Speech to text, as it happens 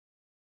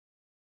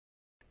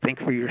think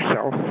for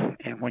yourself,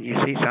 and when you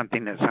see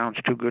something that sounds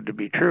too good to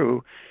be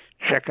true,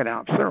 check it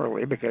out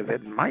thoroughly because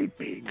it might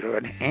be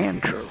good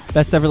and true.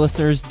 Best ever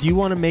listeners, do you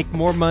want to make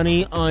more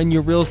money on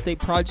your real estate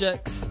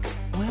projects?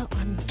 Well,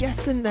 I'm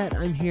guessing that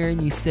I'm hearing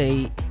you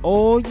say,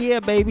 oh yeah,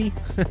 baby.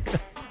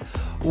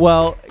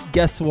 Well,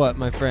 guess what,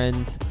 my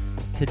friends?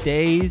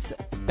 Today's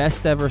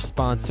best ever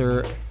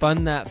sponsor,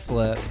 Fund That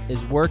Flip,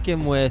 is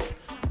working with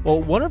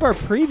one of our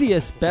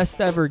previous best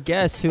ever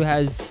guests who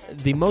has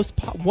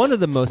one of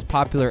the most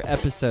popular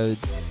episodes,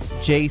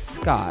 Jay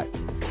Scott.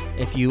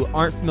 If you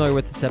aren't familiar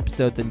with this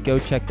episode, then go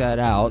check that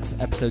out,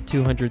 episode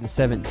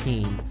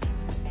 217.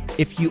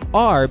 If you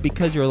are,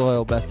 because you're a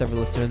loyal best ever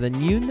listener,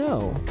 then you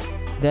know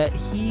that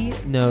he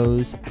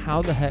knows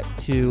how the heck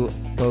to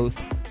both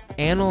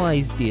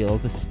analyze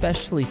deals,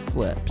 especially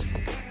flips,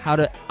 how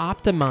to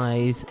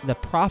optimize the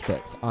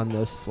profits on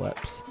those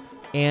flips,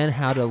 and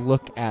how to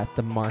look at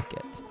the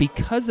market.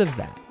 Because of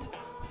that,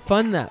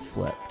 Fund That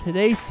Flip,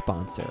 today's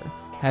sponsor,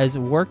 has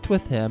worked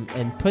with him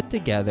and put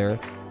together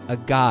a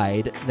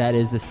guide that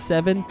is the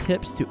 7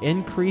 tips to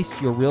increase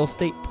your real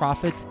estate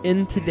profits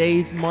in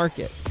today's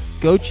market.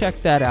 Go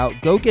check that out.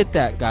 Go get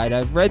that guide.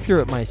 I've read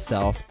through it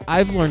myself.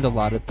 I've learned a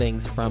lot of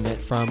things from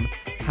it, from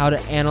how to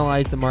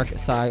analyze the market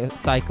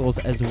cycles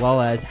as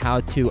well as how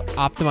to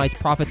optimize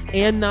profits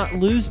and not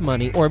lose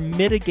money or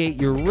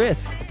mitigate your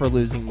risk for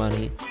losing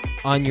money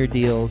on your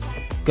deals.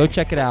 Go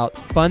check it out.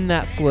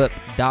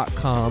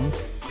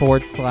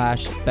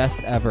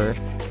 fundthatflip.com/best ever.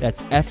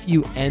 That's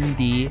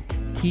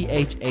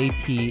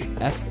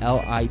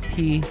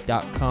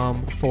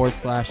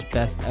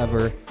fundthatflip.com/best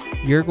ever.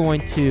 You're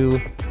going to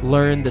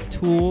learn the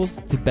tools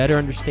to better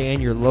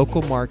understand your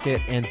local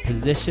market and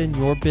position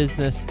your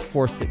business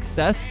for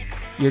success.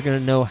 You're going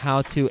to know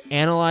how to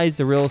analyze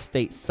the real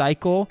estate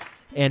cycle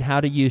and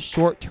how to use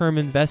short-term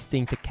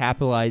investing to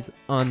capitalize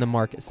on the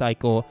market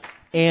cycle,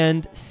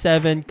 and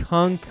 7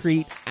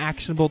 concrete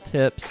actionable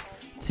tips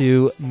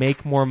to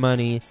make more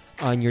money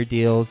on your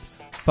deals.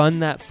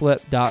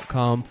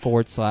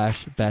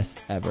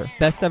 fundthatflip.com/best ever.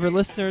 Best ever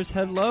listeners,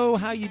 hello,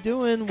 how you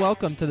doing?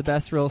 Welcome to the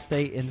best real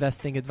estate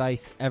investing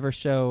advice ever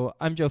show.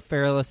 I'm Joe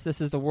Fairless. This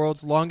is the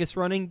world's longest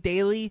running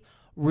daily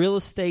real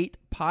estate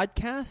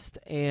podcast.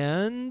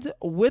 And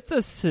with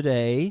us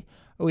today,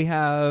 we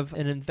have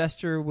an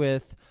investor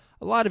with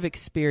a lot of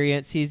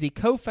experience. He's the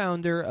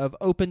co-founder of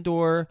Open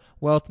Door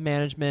Wealth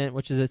Management,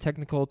 which is a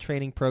technical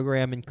training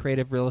program in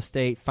creative real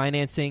estate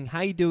financing.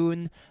 How you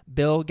doing,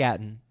 Bill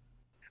Gatton?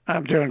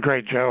 I'm doing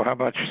great, Joe. How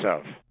about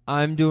yourself?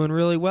 I'm doing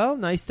really well.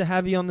 Nice to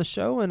have you on the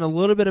show. And a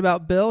little bit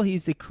about Bill.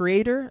 He's the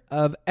creator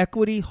of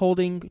Equity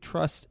Holding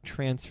Trust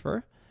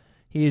Transfer.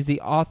 He is the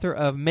author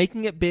of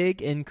Making It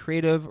Big in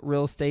Creative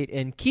Real Estate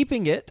and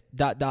Keeping It ...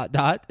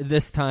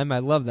 This time, I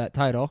love that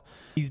title.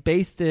 He's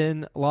based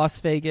in Las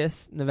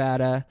Vegas,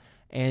 Nevada,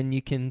 and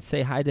you can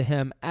say hi to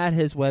him at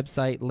his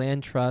website,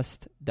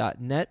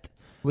 landtrust.net.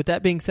 With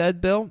that being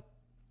said, Bill,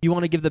 you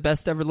want to give the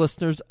best ever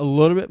listeners a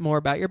little bit more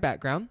about your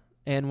background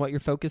and what you're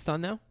focused on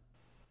now?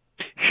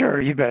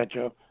 Sure, you bet,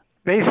 Joe.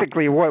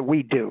 Basically, what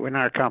we do in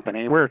our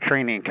company, we're a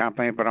training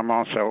company, but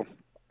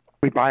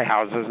we buy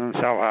houses and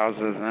sell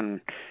houses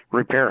and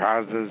repair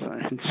houses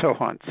and so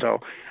on. So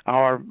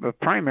our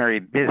primary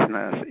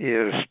business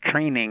is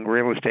training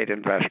real estate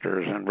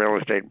investors and real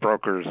estate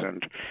brokers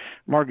and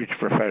mortgage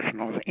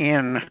professionals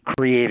in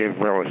creative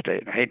real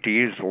estate. I hate to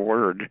use the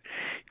word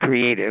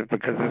creative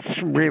because it's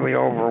really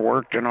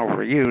overworked and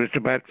overused,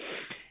 but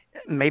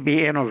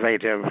maybe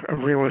innovative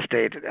real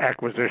estate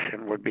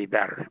acquisition would be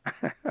better.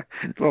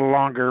 It's a little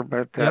longer,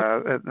 but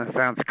it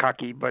sounds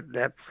cocky, but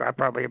that's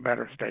probably a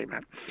better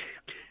statement.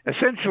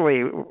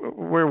 Essentially,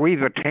 where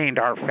we've attained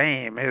our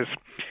fame is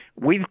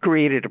we've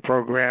created a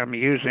program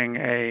using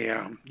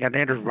an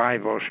inter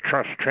vivos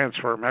trust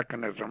transfer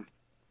mechanism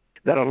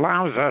that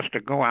allows us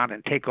to go out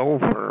and take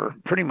over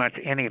pretty much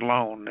any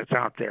loan that's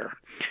out there.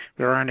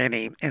 There aren't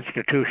any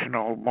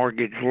institutional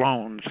mortgage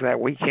loans that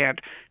we can't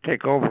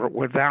take over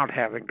without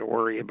having to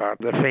worry about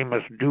the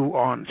famous due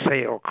on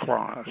sale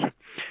clause.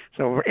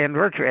 So in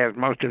virtually, as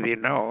most of you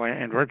know,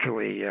 in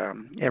virtually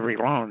every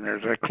loan,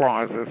 there's a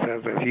clause that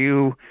says if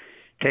you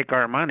take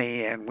our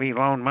money and we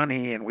loan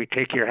money and we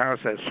take your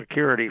house as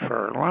security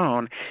for our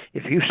loan,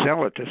 if you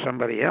sell it to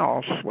somebody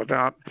else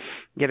without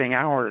getting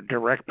our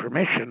direct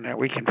permission, that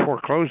we can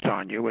foreclose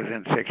on you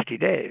within 60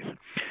 days.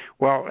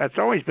 Well, that's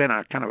always been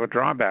a kind of a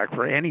drawback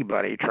for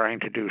anybody trying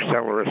to do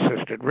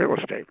seller-assisted real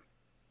estate.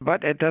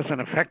 But it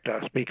doesn't affect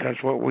us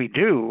because what we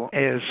do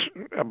is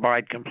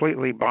abide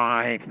completely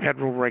by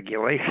federal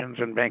regulations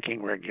and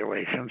banking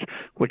regulations,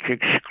 which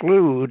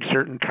exclude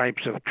certain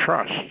types of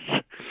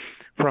trusts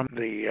from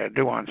the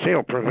due on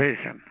sale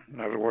provision. In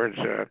other words,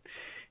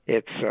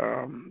 it's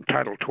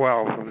Title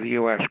 12 of the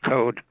U.S.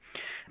 Code,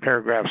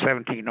 paragraph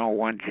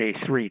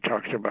 1701J3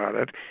 talks about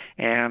it,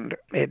 and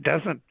it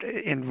doesn't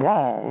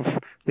involve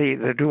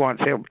the due on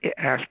sale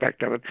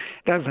aspect of it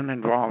doesn't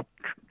involve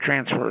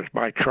transfers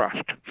by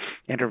trust,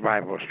 inter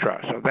vivos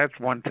trust. So that's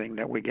one thing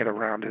that we get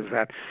around is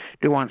that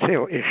due on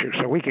sale issue.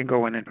 So we can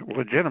go in and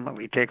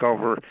legitimately take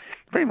over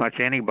pretty much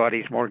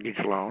anybody's mortgage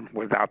loan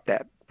without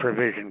that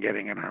provision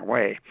getting in our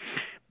way.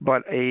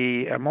 But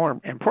a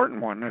more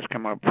important one has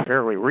come up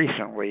fairly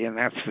recently, and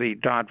that's the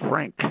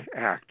Dodd-Frank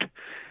Act.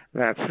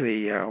 That's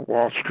the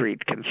Wall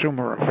Street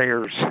Consumer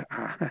Affairs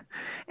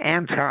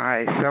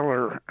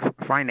Anti-Seller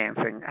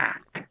Financing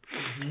Act.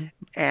 Mm-hmm.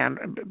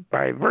 And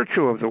by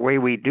virtue of the way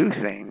we do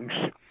things,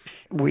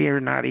 we are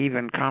not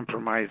even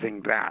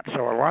compromising that.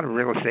 So a lot of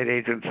real estate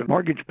agents and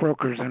mortgage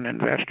brokers and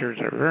investors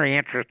are very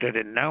interested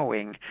in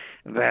knowing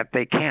that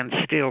they can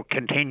still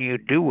continue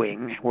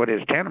doing what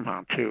is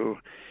tantamount to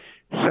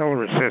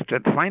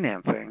seller-assisted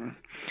financing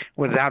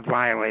without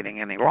violating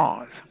any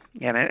laws.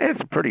 And it's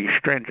a pretty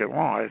stringent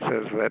law. It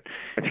says that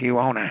if you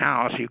own a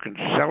house, you can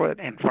sell it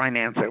and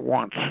finance it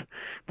once,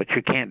 but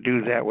you can't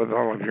do that with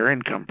all of your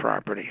income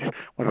properties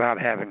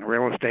without having a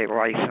real estate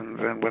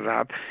license and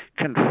without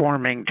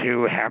conforming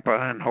to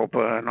HAPA and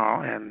HOPA and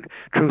all, and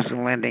Truth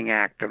in Lending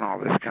Act and all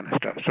this kind of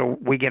stuff. So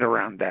we get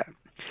around that.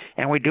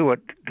 And we do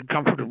it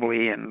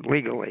comfortably and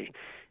legally.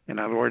 In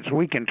other words,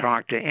 we can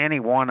talk to any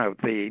one of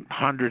the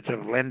hundreds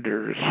of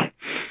lenders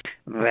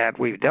that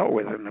we've dealt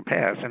with in the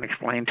past and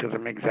explain to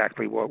them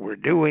exactly what we're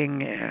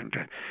doing and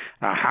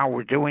how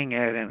we're doing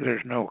it, and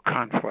there's no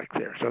conflict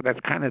there. So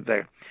that's kind of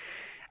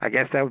I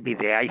guess that would be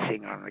the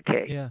icing on the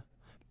cake. Yeah.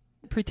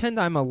 Pretend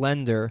I'm a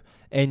lender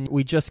and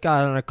we just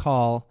got on a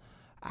call.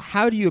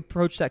 How do you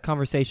approach that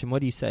conversation?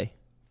 What do you say?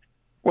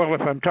 Well,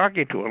 if I'm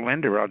talking to a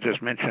lender, I'll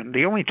just mention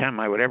the only time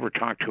I would ever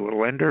talk to a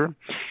lender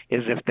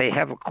is if they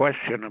have a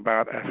question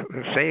about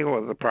the sale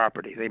of the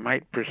property. They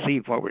might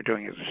perceive what we're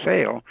doing as a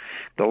sale.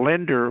 The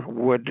lender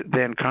would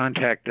then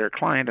contact their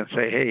client and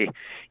say, hey,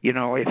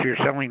 if you're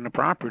selling the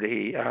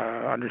property,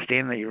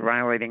 understand that you're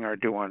violating our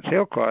due on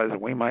sale clause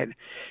and we might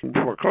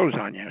foreclose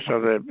on you.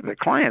 So the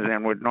client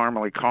then would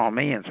normally call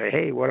me and say,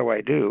 hey, what do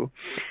I do?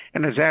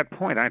 And at that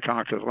point, I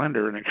talk to the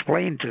lender and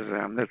explain to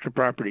them that the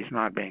property is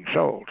not being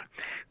sold.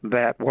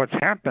 That what's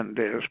happened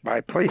is by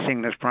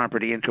placing this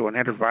property into an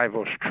inter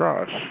vivos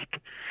trust,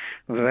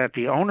 that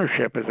the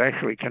ownership is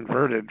actually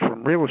converted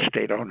from real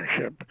estate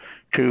ownership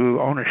to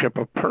ownership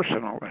of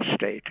personal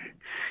estate.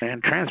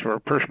 And transfer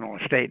of personal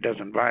estate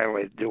doesn't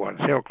violate the due on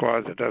sale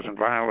clause. It doesn't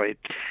violate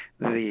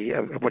the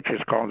which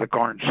is called the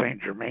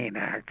Garn-St. Germain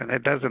Act, and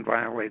it doesn't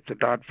violate the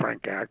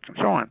Dodd-Frank Act, and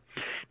so on.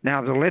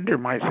 Now, the lender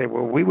might say,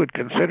 well, we would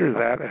consider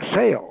that a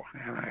sale.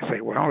 And I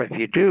say, well, if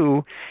you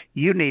do,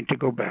 you need to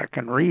go back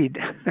and read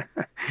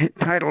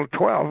Title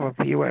 12 of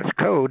the U.S.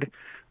 Code,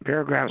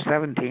 paragraph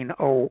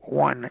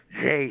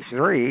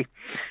 1701J3,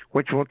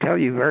 which will tell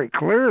you very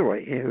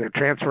clearly the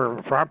transfer of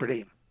a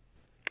property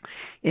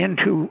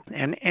into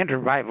an inter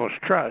vivos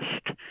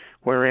trust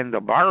wherein the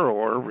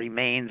borrower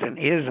remains a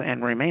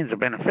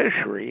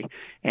beneficiary,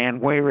 and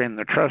wherein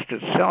the trust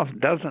itself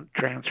doesn't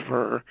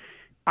transfer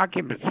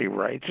occupancy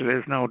rights.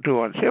 There's no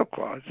due on sale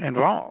clause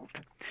involved.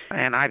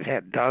 And I've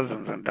had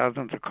dozens and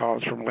dozens of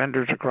calls from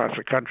lenders across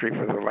the country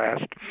for the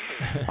last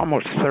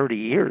almost 30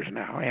 years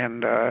now,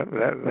 and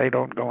they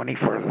don't go any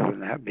further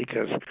than that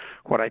because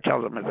what I tell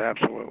them is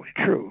absolutely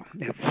true.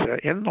 It's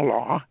in the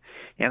law,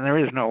 and there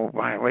is no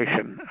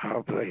violation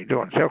of the due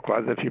on sale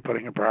clause if you're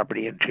putting a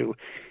property into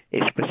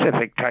a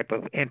specific type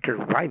of inter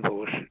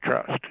vivos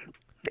trust.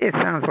 It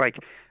sounds like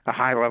a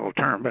high-level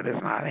term, but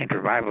it's not. Inter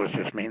vivos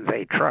just means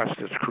a trust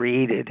is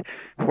created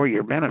for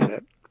your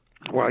benefit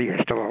while you're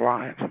still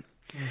alive.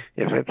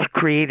 If it's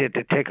created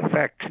to take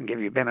effect and give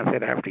you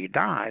benefit after you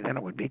die, then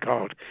it would be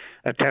called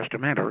a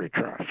testamentary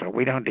trust. So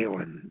we don't deal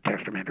in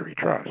testamentary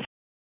trusts.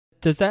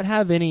 Does that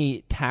have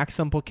any tax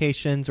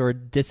implications or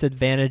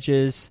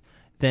disadvantages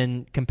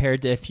than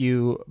compared to if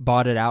you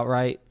bought it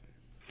outright?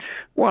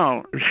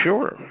 Well,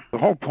 sure. The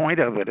whole point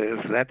of it is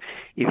that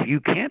if you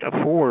can't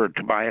afford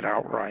to buy it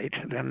outright,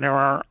 then there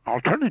are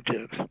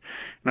alternatives.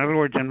 In other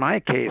words, in my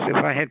case, if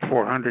I had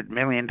 $400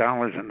 million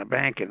in the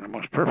bank and the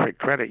most perfect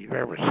credit you've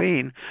ever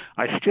seen,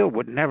 I still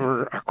would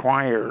never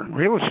acquire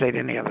real estate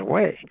any other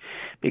way.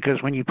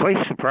 Because when you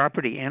place the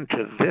property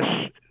into this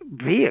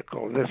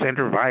vehicle, this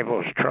inter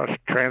vivos trust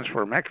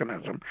transfer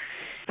mechanism,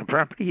 the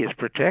property is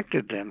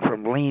protected then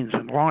from liens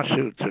and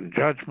lawsuits and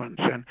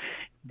judgments and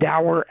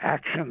dower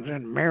actions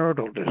and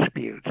marital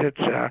disputes.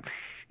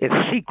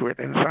 It's secret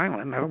and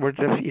silent. In other words,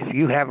 if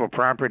you have a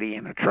property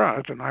in a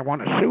trust and I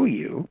want to sue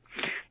you,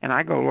 and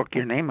I go look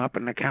your name up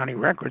in the county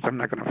records, I'm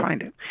not going to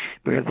find it,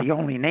 because the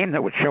only name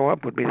that would show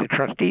up would be the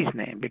trustee's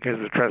name, because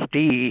the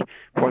trustee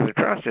for the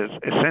trust is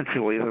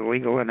essentially the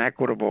legal and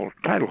equitable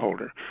title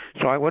holder.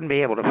 So I wouldn't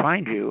be able to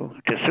find you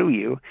to sue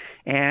you,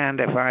 and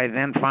if I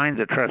then find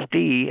the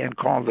trustee and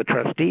call the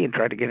trustee and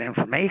try to get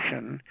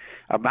information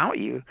about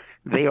you,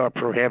 they are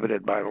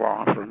prohibited by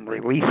law from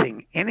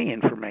releasing any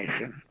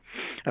information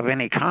of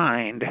any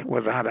kind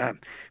without a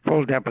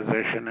full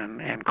deposition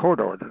and court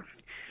order.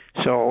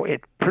 So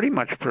it pretty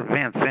much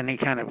prevents any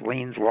kind of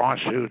liens,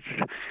 lawsuits,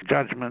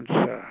 judgments,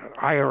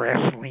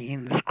 IRS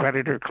liens,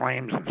 creditor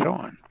claims, and so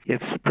on.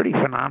 It's pretty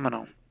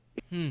phenomenal.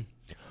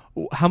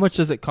 How much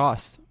does it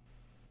cost?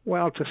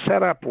 Well, to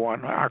set up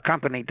one, our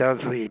company does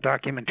the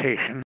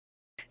documentation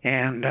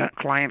and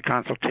client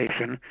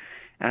consultation,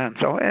 and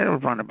so it'll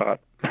run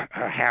about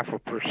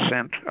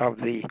 0.5% of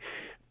the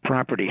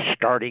property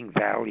starting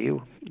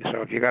value.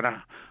 So if you got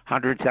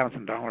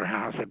 $100,000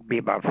 house, it'd be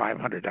about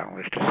 $500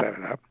 to set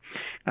it up.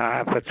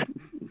 If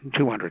it's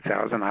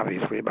 $200,000,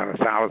 obviously about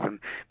 $1,000.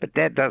 But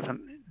that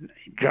doesn't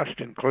just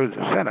include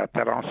the setup.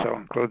 That also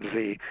includes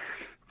the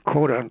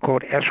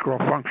quote-unquote escrow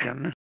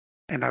function.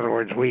 In other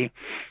words, we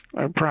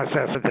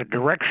process the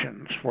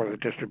directions for the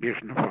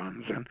distribution of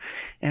funds,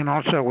 and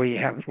also we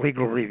have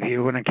legal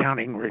review and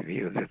accounting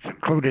review that's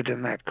included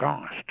in that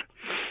cost.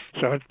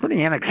 So it's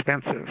pretty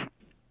inexpensive.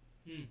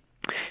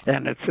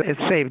 And it's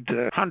saved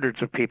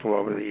hundreds of people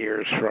over the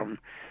years from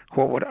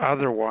what would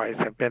otherwise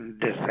have been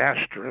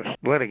disastrous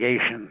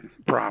litigation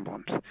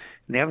problems. And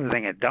the other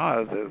thing it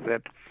does is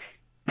it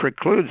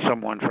precludes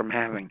someone from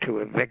having to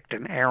evict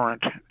an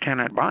errant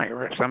tenant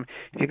buyer.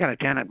 If you got a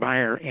tenant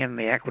buyer in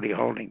the equity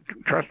holding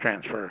trust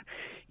transfer,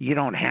 you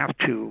don't have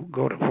to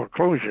go to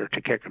foreclosure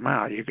to kick them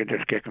out. You could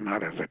just kick them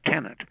out as a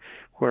tenant.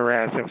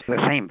 Whereas if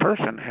the same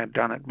person had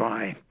done it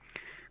by,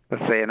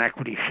 let's say, an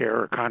equity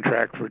share or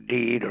contract for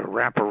deed or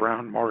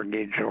wraparound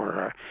mortgage or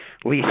a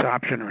lease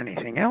option or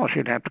anything else,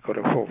 you'd have to go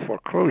to full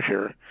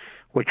foreclosure,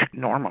 which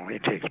normally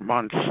takes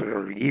months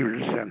or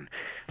years and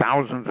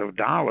thousands of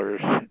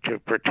dollars to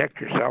protect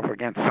yourself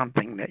against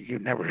something that you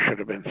never should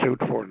have been sued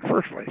for in the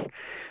first place.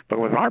 But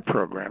with our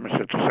program,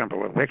 it's a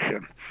simple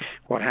eviction.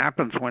 What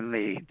happens when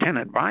the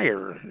tenant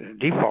buyer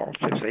defaults,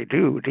 if they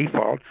do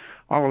default,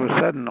 all of a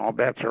sudden all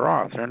bets are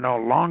off. They're no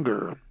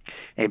longer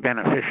a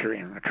beneficiary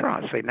in the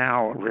trust. They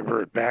now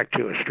revert back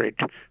to a straight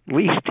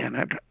lease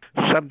tenant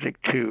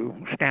subject to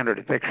standard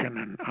eviction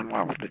and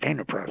unlawful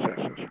detainer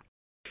processes.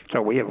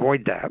 So we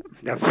avoid that.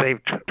 That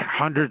saved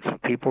hundreds of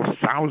people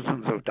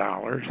thousands of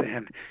dollars.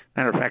 And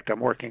matter of fact, I'm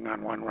working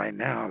on one right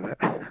now. That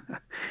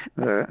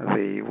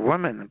the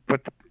woman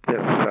put this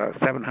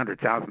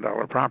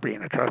 $700,000 property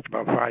in a trust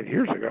about 5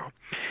 years ago,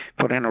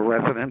 put in a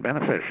resident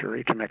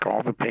beneficiary to make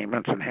all the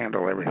payments and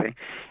handle everything.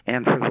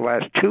 And for the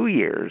last 2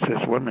 years,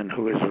 this woman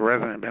who is a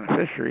resident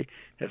beneficiary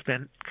has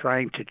been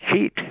trying to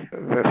cheat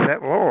the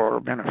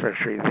settlor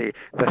beneficiary,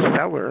 the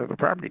seller of the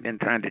property, been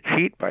trying to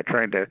cheat by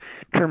trying to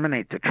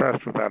terminate the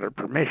trust without her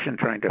permission,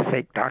 trying to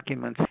fake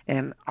documents,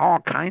 and all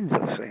kinds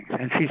of things.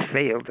 And she's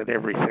failed at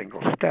every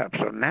single step.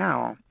 So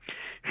now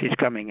she's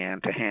coming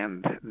in to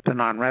hand the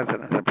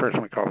non-resident, the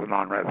person we call the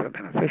non-resident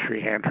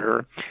beneficiary, hand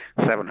her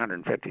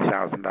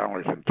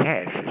 $750,000 in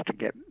cash just to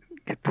get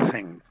the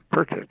thing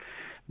purchased.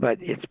 But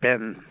it's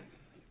been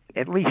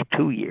at least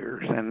 2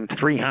 years and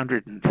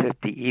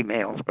 350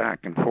 emails back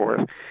and forth,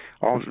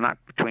 all not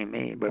between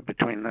me, but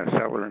between the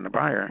seller and the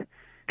buyer,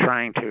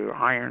 trying to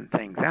iron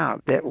things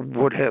out that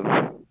would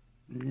have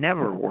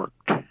never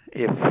worked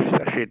if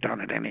she had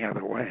done it any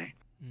other way.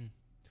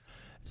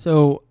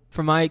 So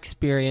from my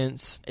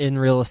experience in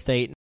real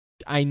estate,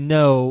 I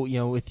know,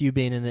 with you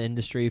being in the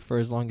industry for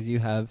as long as you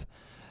have,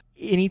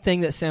 anything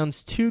that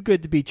sounds too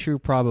good to be true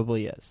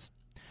probably is.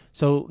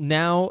 So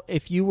now,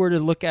 if you were to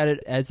look at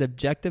it as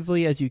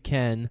objectively as you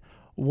can,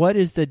 what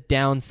is the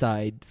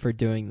downside for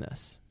doing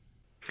this?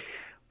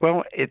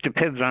 Well, it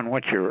depends on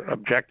what your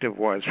objective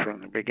was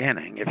from the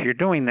beginning. If you're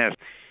doing this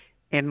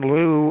in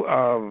lieu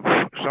of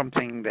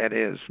something that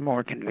is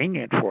more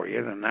convenient for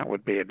you, then that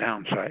would be a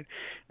downside.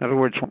 In other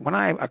words, when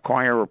I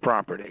acquire a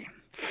property,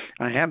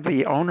 I have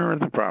the owner of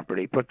the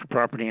property put the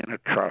property in a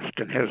trust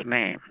in his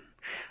name.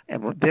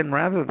 And then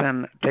rather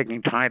than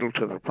taking title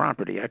to the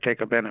property, I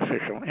take a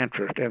beneficial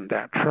interest in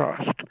that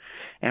trust,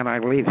 and I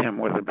leave him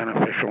with a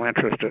beneficial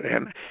interest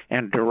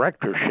and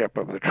directorship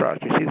of the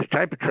trust. You see, the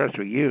type of trust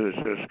we use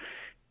is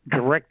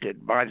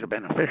directed by the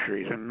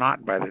beneficiaries and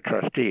not by the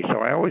trustee. So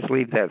I always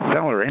leave that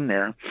seller in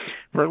there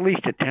for at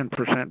least a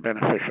 10%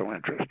 beneficial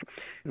interest.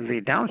 The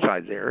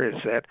downside there is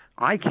that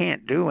I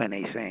can't do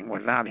anything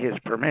without his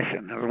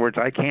permission. In other words,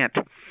 I can't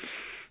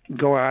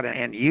go out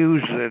and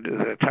use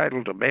the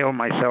title to bail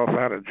myself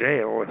out of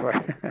jail.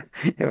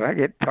 If I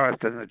get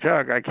tossed in the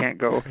jug, I can't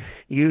go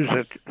use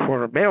it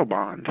for a bail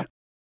bond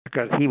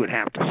because he would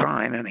have to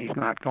sign, and he's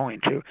not going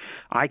to.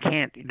 I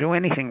can't do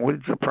anything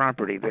with the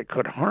property that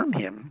could harm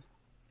him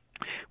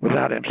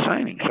without him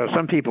signing. So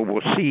some people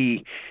will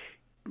see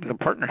the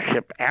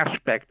partnership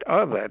aspect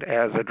of it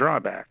as a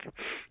drawback.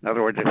 In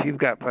other words, if you've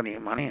got plenty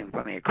of money and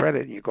plenty of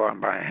credit and you go out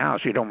and buy a house,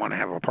 you don't want to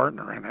have a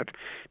partner in it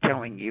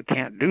telling you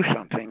can't do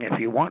something if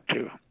you want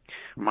to.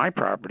 My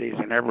properties,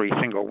 and every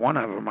single one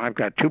of them, I've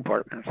got two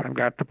partners. I've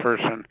got the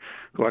person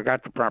who I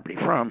got the property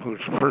from, who's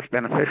the first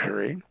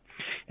beneficiary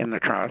in the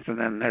trust, and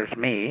then there's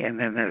me, and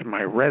then there's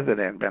my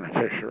resident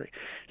beneficiary.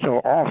 So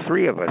all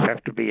three of us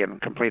have to be in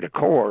complete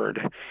accord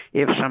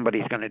if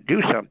somebody's going to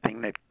do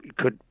something that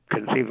could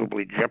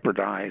conceivably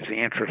jeopardize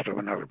the interest of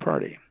another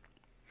party.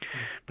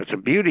 But the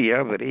beauty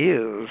of it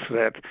is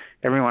that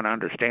everyone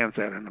understands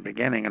that in the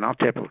beginning, and I'll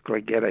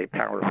typically get a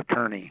power of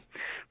attorney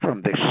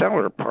from the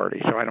seller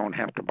party, so I don't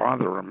have to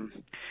bother them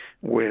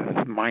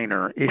with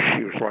minor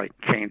issues like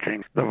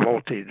changing the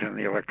voltage in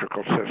the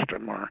electrical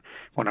system or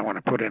when I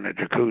want to put in a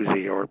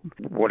jacuzzi or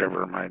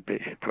whatever it might be.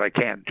 But I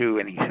can't do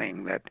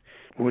anything that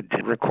would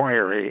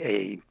require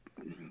a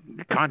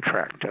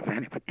contract of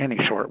any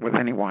sort with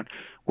anyone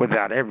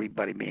without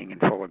everybody being in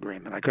full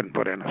agreement. I couldn't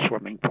put in a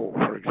swimming pool,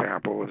 for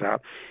example,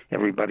 without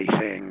everybody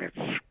saying it's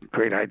a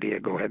great idea,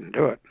 go ahead and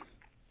do it.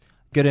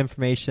 Good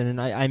information. And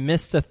I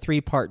missed the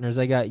three partners.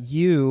 I got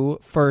you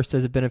first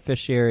as a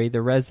beneficiary,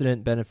 the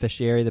resident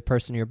beneficiary, the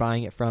person you're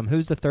buying it from.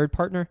 Who's the third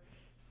partner?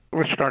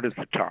 Let's start at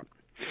the top.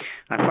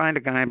 I find a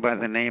guy by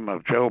the name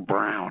of Joe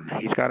Brown.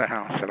 He's got a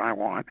house that I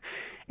want,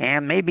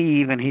 and maybe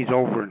even he's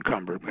over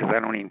encumbered because I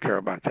don't even care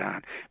about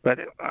that. But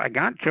I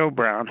got Joe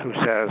Brown who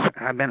says,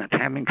 I've been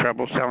having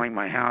trouble selling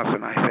my house,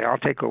 and I say, I'll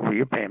take over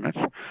your payments.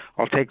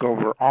 I'll take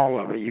over all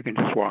of it. You can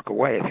just walk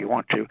away if you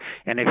want to.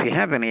 And if you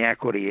have any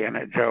equity in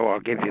it, Joe, I'll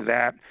give you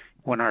that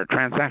when our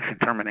transaction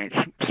terminates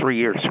 3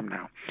 years from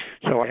now.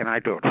 So, and I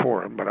do it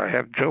for him, but I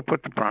have Joe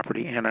put the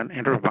property in an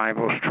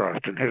InterVivos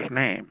trust in his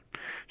name.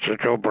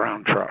 It's a Joe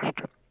Brown Trust.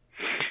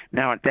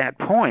 Now, at that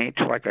point,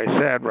 like I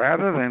said,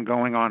 rather than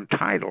going on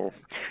title,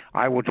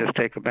 I will just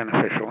take a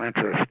beneficial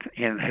interest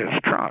in his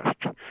trust.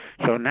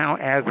 So now,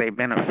 as a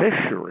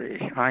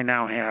beneficiary, I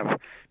now have,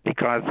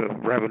 because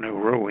of Revenue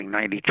Ruling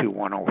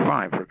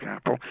 92-105, for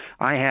example,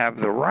 I have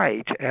the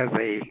right as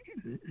a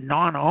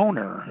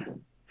non-owner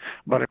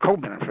but a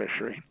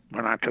co-beneficiary,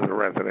 we're not to the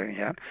resident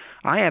yet,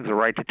 I have the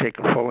right to take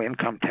a full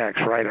income tax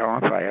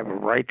write-off. I have a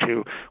right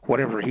to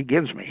whatever he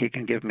gives me. He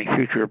can give me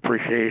future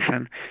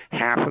appreciation,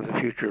 half of the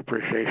future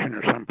appreciation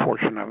or some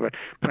portion of it,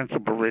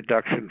 principal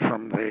reduction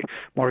from the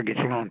mortgage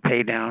loan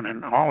pay down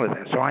and all of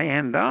that. So I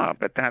end up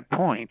at that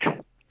point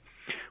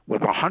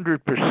with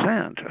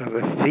 100% of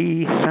the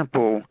fee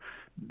simple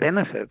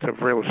benefits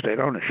of real estate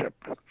ownership.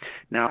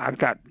 Now, I've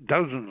got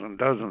dozens and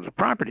dozens of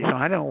properties, so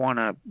I don't want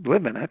to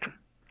live in it.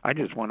 I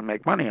just want to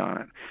make money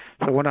on it.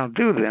 So what I'll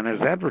do then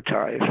is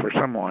advertise for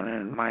someone,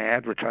 and my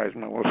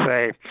advertisement will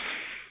say,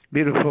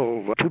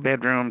 beautiful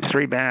 2-bedroom,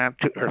 3-bath,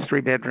 or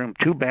 3-bedroom,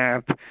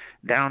 2-bath,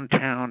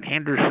 downtown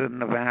Henderson,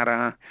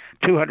 Nevada,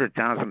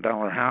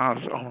 $200,000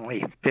 house,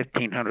 only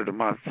 $1,500 a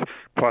month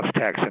plus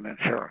tax and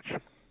insurance.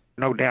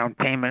 No down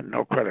payment,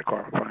 no credit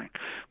qualifying.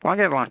 Well, I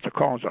get lots of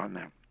calls on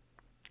that.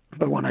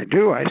 But when I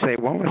do, I say,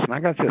 well, listen, I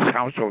got this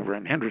house over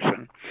in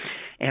Henderson,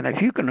 and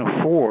if you can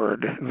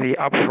afford the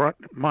upfront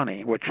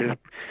money, which is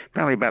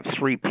probably about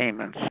 3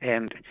 payments,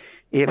 and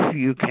if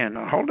you can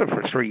hold it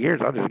for 3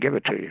 years, I'll just give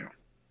it to you.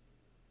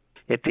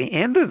 At the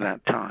end of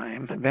that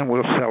time, then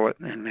we'll sell it,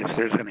 and if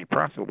there's any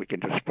profit, we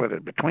can just split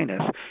it between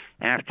us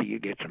after you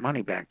get your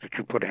money back that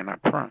you put in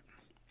up front.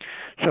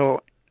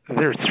 So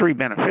there's 3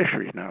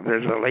 beneficiaries now.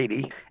 There's a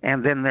lady,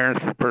 and then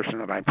there's the person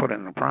that I put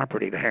in the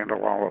property to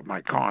handle all of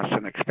my costs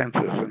and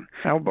expenses and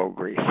elbow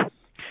grease.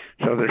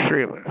 So there's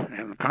 3 of us.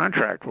 And the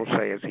contract will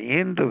say at the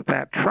end of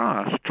that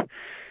trust,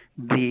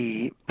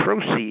 the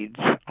proceeds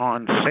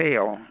on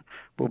sale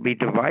will be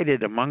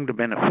divided among the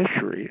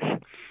beneficiaries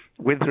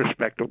with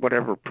respect to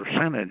whatever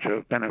percentage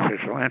of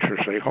beneficial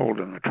interest they hold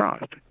in the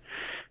trust.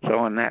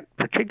 So in that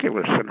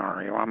particular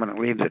scenario, I'm going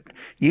to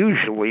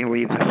usually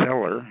leave the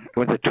seller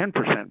with a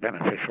 10%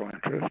 beneficial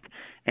interest,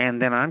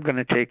 and then I'm going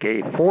to take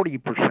a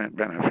 40%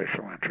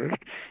 beneficial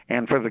interest,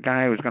 and for the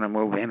guy who's going to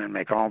move in and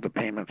make all the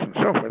payments and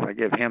so forth, I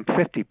give him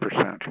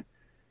 50%.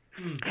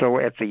 So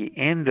at the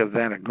end of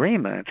that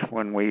agreement,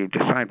 when we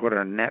decide what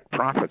our net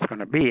profit's going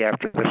to be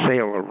after the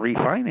sale or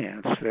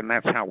refinance, then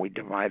that's how we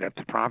divide up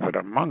the profit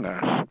among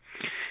us.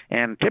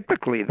 And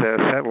typically the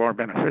settlor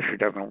beneficiary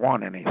doesn't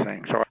want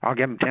anything, so I'll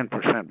give him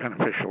 10%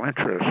 beneficial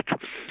interest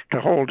to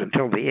hold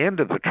until the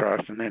end of the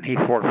trust, and then he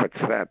forfeits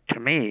that to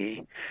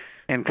me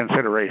in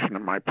consideration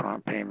of my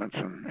prompt payments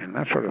and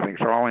that sort of thing.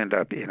 So I'll end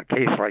up in a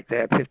case like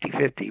that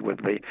 50-50 with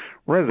the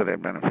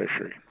resident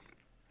beneficiary.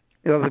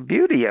 You know, the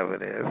beauty of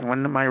it is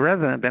when my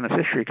resident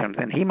beneficiary comes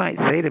in, he might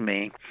say to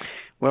me,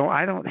 well,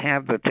 I don't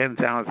have the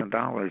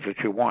 $10,000 that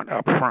you want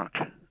up front.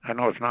 I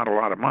know it's not a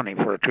lot of money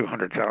for a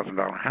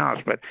 $200,000 house,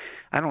 but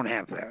I don't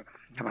have that.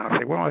 And I'll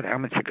say, well, how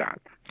much you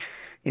got?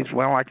 He says,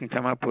 well, I can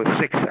come up with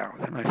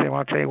 $6,000. I say, well,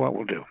 I'll tell you what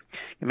we'll do.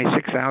 Give me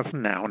 $6,000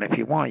 now, and if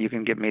you want, you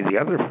can give me the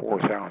other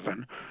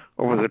 $4,000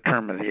 over the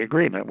term of the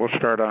agreement. We'll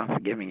start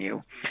off giving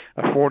you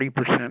a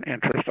 40%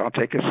 interest. I'll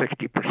take a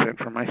 60%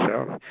 for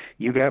myself.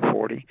 You got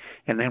 40,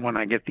 and then when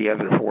I get the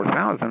other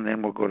 $4,000,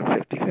 then we'll go to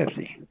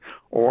 50-50.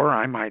 Or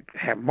I might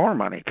have more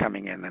money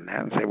coming in than that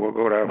and say, we'll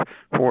go to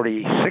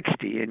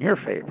 40-60 in your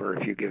favor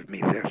if you give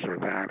me this or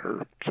that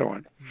or so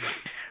on.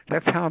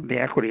 That's how the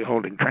equity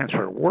holding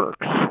transfer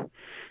works.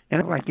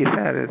 And like you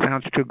said, it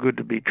sounds too good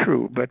to be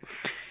true, but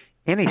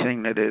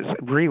anything that is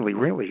really,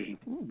 really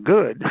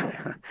good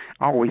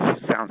always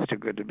sounds too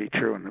good to be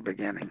true in the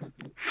beginning.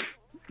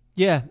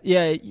 Yeah,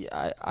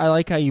 I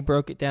like how you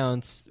broke it down.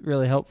 It's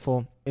really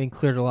helpful and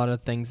cleared a lot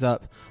of things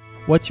up.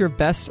 What's your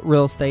best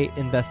real estate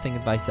investing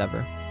advice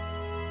ever?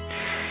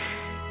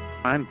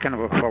 I'm kind of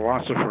a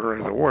philosopher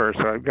as it were,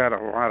 so I've got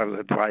a lot of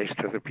advice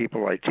to the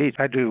people I teach.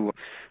 I do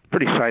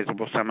pretty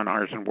sizable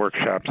seminars and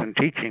workshops and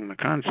teaching the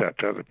concept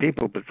to other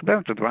people, but the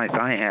best advice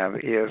I have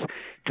is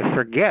to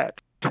forget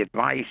the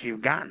advice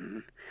you've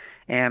gotten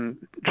and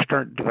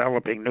start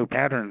developing new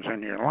patterns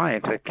in your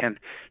life that can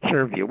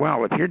serve you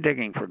well. If you're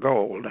digging for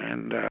gold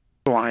and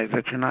realize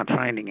that you're not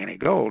finding any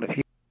gold if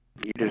you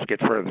just get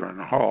further in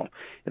the hole.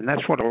 And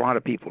that's what a lot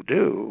of people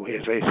do,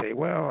 is they say,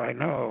 well, I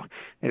know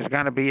there's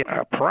got to be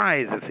a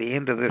prize at the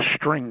end of this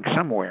string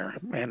somewhere.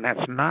 And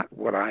that's not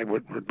what I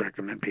would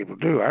recommend people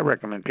do. I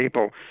recommend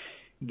people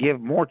give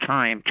more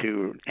time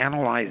to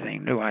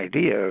analyzing new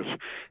ideas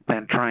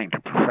than trying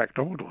to perfect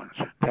old ones.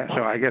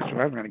 So I guess if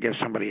I was going to give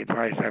somebody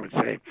advice, I would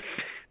say,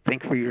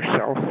 think for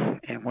yourself,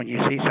 and when you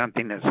see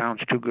something that sounds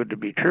too good to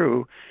be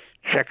true,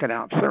 check it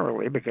out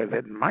thoroughly, because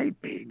it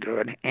might be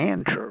good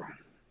and true.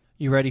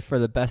 You ready for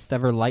the best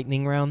ever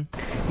lightning round?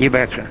 You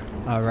betcha.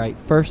 All right.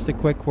 First, a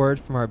quick word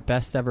from our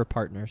best ever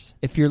partners.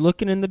 If you're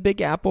looking in the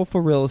Big Apple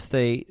for real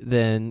estate,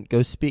 then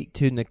go speak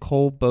to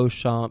Nicole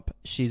Beauchamp.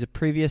 She's a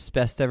previous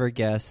best ever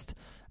guest.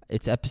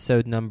 It's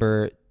episode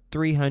number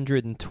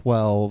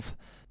 312.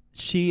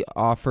 She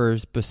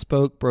offers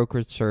bespoke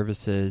brokerage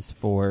services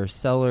for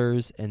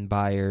sellers and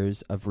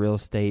buyers of real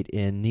estate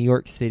in New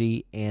York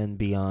City and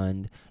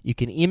beyond. You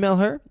can email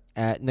her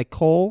at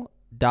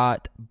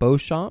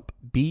nicole.beauchamp,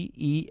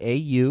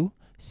 BEAUCHAMP,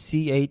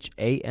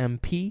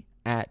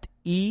 at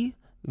EVUSA.com.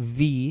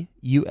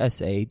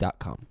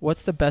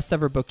 What's the best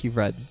ever book you've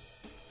read?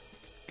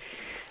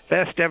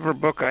 Best ever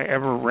book I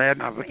ever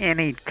read of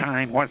any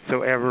kind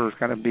whatsoever is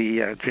going to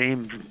be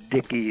James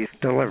Dickey's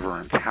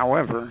Deliverance.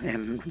 However,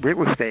 in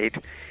real estate,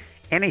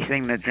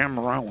 anything that Jim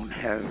Rohn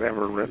has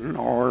ever written,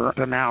 or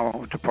the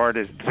now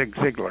departed Zig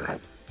Ziglar.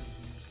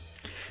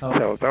 Oh.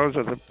 So those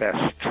are the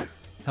best.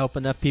 Help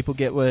enough people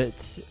get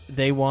what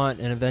they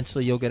want, and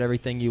eventually you'll get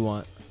everything you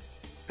want.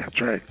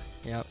 That's right.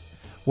 Yep.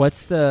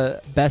 What's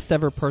the best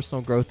ever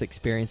personal growth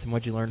experience, and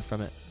what'd you learn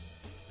from it?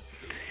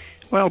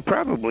 Well,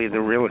 probably the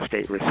real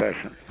estate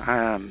recession.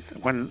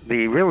 When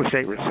the real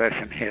estate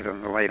recession hit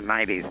in the late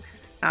 90s,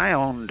 I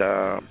owned,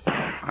 I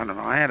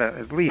had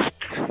at least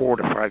 $4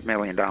 to $5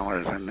 million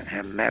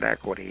in net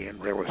equity in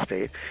real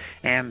estate,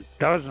 and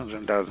dozens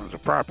and dozens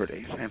of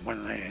properties. And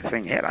when the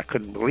thing hit, I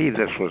couldn't believe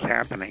this was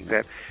happening,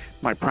 that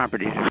my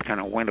properties just kind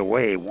of went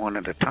away one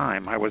at a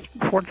time. I was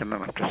fortunate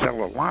enough to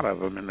sell a lot of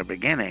them in the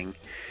beginning,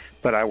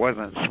 but I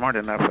wasn't smart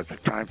enough at the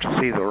time to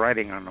see the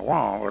writing on the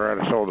wall, or I'd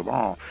have sold them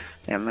all.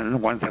 And then the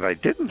ones that I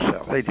didn't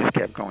sell, they just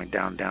kept going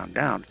down, down,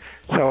 down.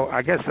 So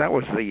I guess that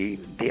was the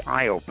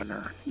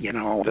eye-opener. You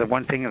know, the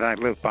one thing that I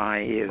live by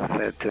is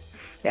that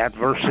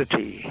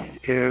adversity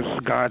is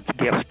God's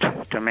gift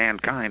to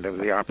mankind of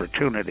the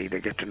opportunity to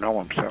get to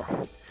know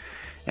himself.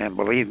 And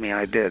believe me,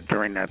 I did.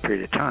 During that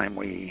period of time,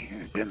 we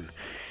had been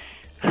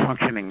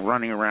functioning,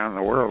 running around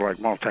the world like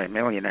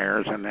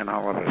multimillionaires, and then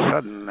all of a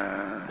sudden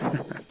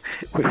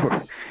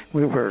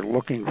we were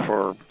looking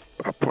for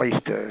a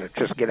place to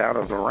just get out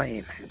of the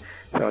rain.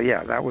 So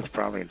yeah, that was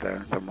probably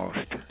the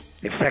most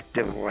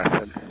effective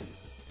lesson.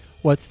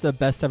 What's the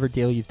best ever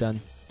deal you've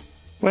done?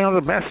 Well,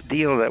 the best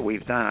deal that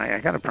we've done, I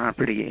got a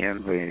property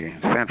in the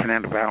San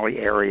Fernando Valley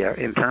area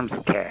in terms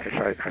of cash,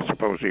 I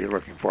suppose you're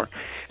looking for.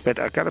 But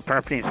I got a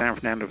property in San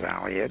Fernando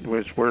Valley. It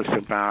was worth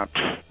about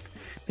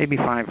maybe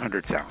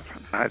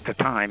 $500,000 at the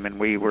time, and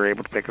we were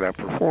able to pick it up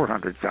for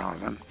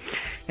 $400,000.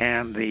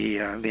 And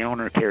the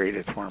owner carried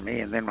it for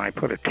me, and then I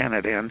put a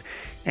tenant in,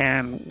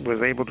 and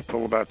was able to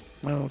pull about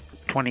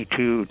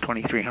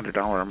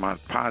 $2,300 a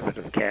month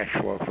positive cash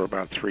flow for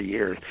about 3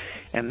 years.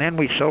 And then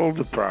we sold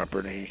the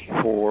property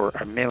for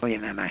 $1.5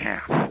 million.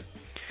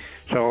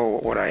 So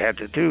what I had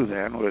to do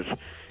then was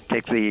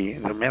take the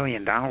 $1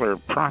 million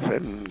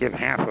profit and give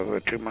half of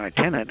it to my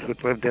tenant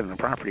who'd lived in the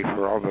property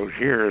for all those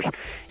years,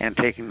 and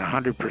taking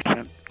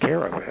 100%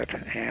 care of it,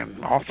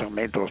 and also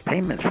made those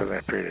payments for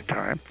that period of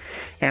time,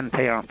 and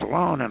pay off the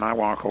loan, and I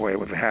walk away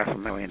with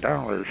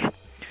 $500,000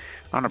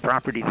 on a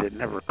property that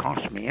never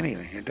cost me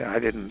anything. I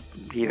didn't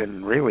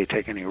even really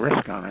take any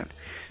risk on it.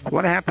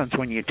 What happens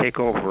when you take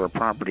over a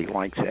property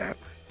like that,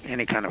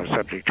 any kind of a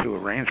subject-to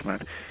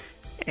arrangement,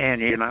 and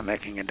you're not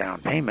making a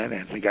down payment,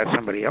 and you got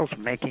somebody else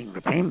making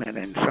the payment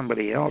and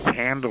somebody else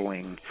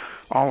handling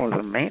all of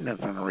the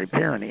maintenance and the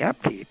repair and the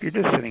upkeep, you're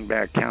just sitting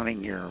back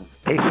counting your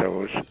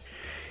pesos.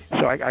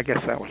 So I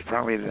guess that was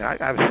probably,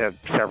 I've said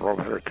several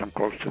that have come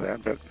close to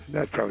that, but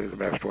that's probably the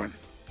best one.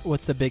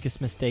 What's the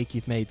biggest mistake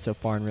you've made so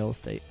far in real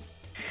estate?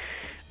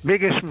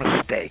 Biggest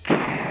mistake?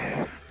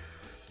 That's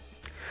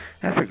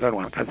a good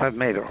one, because I've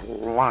made a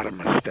lot of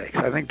mistakes.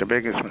 I think the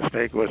biggest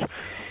mistake was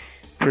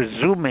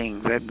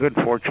presuming that good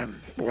fortune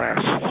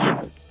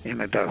lasts,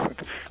 and it doesn't.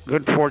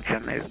 Good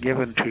fortune is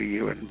given to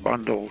you in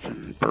bundles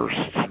and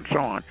bursts and so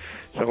on.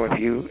 So if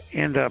you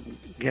end up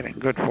getting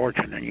good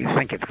fortune and you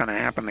think it's going to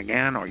happen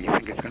again, or you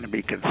think it's going to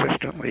be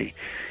consistently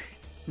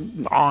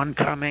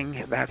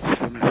oncoming, that's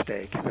the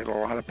mistake that a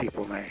lot of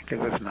people make,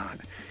 because it's not.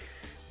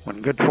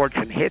 When good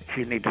fortune hits,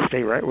 you need to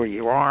stay right where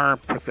you are,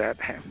 put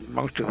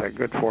most of that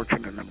good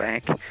fortune in the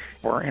bank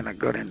or in a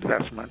good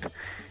investment,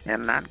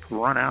 and not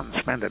run out and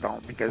spend it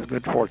all, because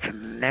good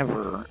fortune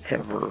never,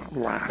 ever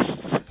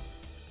lasts.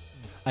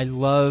 I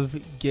love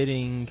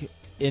getting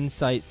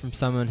insight from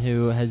someone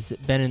who has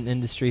been in the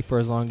industry for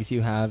as long as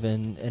you have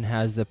and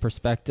has the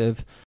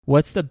perspective.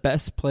 What's the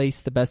best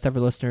place the best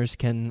ever listeners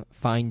can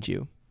find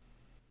you?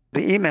 The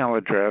email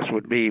address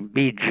would be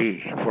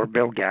BG for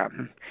Bill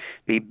Gatton,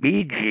 be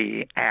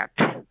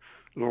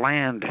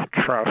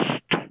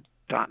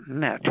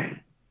BG@landtrust.net.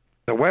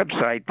 The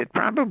website that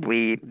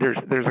probably,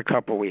 there's a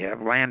couple we have.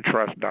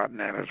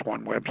 Landtrust.net is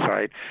one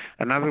website.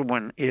 Another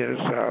one is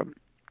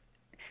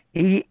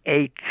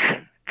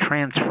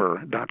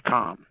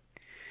ehtransfer.com.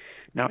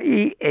 Now,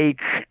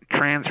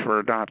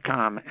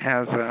 ehtransfer.com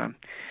has a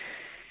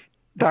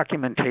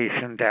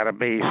documentation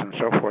database and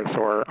so forth,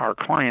 so our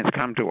clients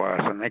come to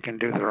us and they can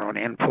do their own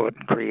input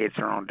and create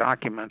their own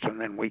documents, and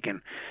then we can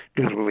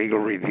do the legal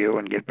review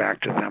and get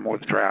back to them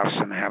with drafts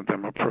and have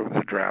them approve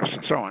the drafts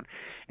and so on.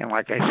 And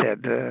like I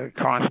said, the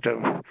cost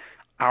of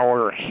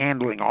our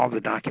handling all the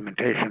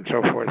documentation and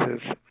so forth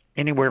is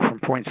anywhere from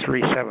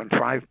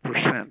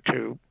 0.375%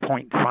 to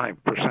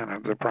 0.5%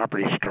 of the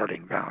property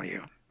starting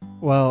value.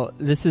 Well,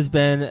 this has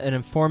been an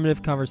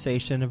informative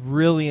conversation. I've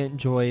really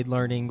enjoyed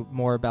learning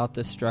more about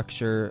this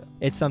structure.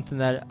 It's something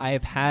that I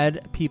have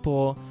had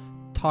people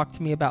talk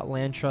to me about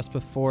land trust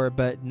before,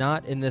 but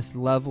not in this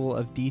level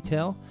of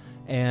detail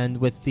and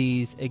with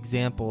these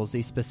examples,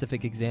 these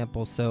specific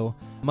examples. So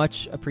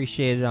much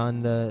appreciated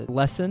on the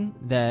lesson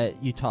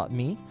that you taught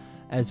me,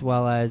 as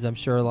well as I'm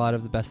sure a lot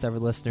of the Best Ever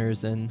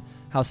listeners, and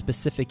how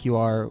specific you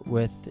are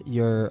with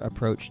your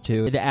approach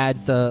to it. It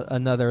adds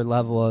another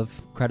level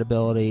of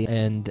credibility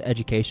and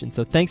education.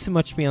 So thanks so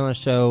much for being on the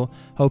show.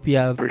 Hope you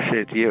have...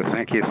 Appreciate you.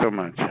 Thank you so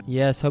much.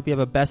 Yes, hope you have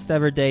a best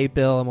ever day,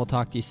 Bill, and we'll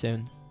talk to you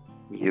soon.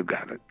 You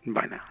got it.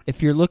 Bye now.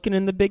 If you're looking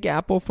in the Big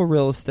Apple for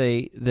real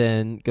estate,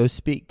 then go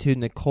speak to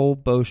Nicole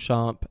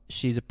Beauchamp.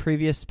 She's a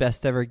previous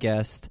Best Ever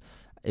guest.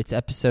 It's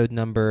episode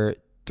number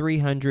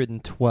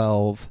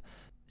 312.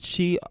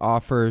 She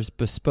offers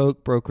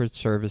bespoke brokerage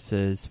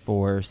services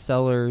for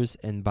sellers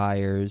and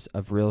buyers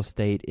of real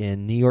estate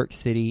in New York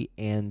City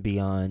and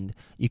beyond.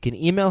 You can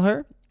email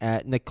her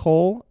at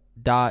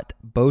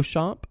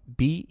nicole.beauchamp,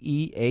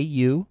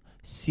 BEAUCHAMP,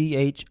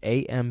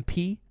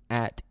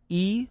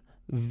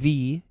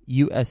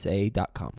 @EVUSA.com.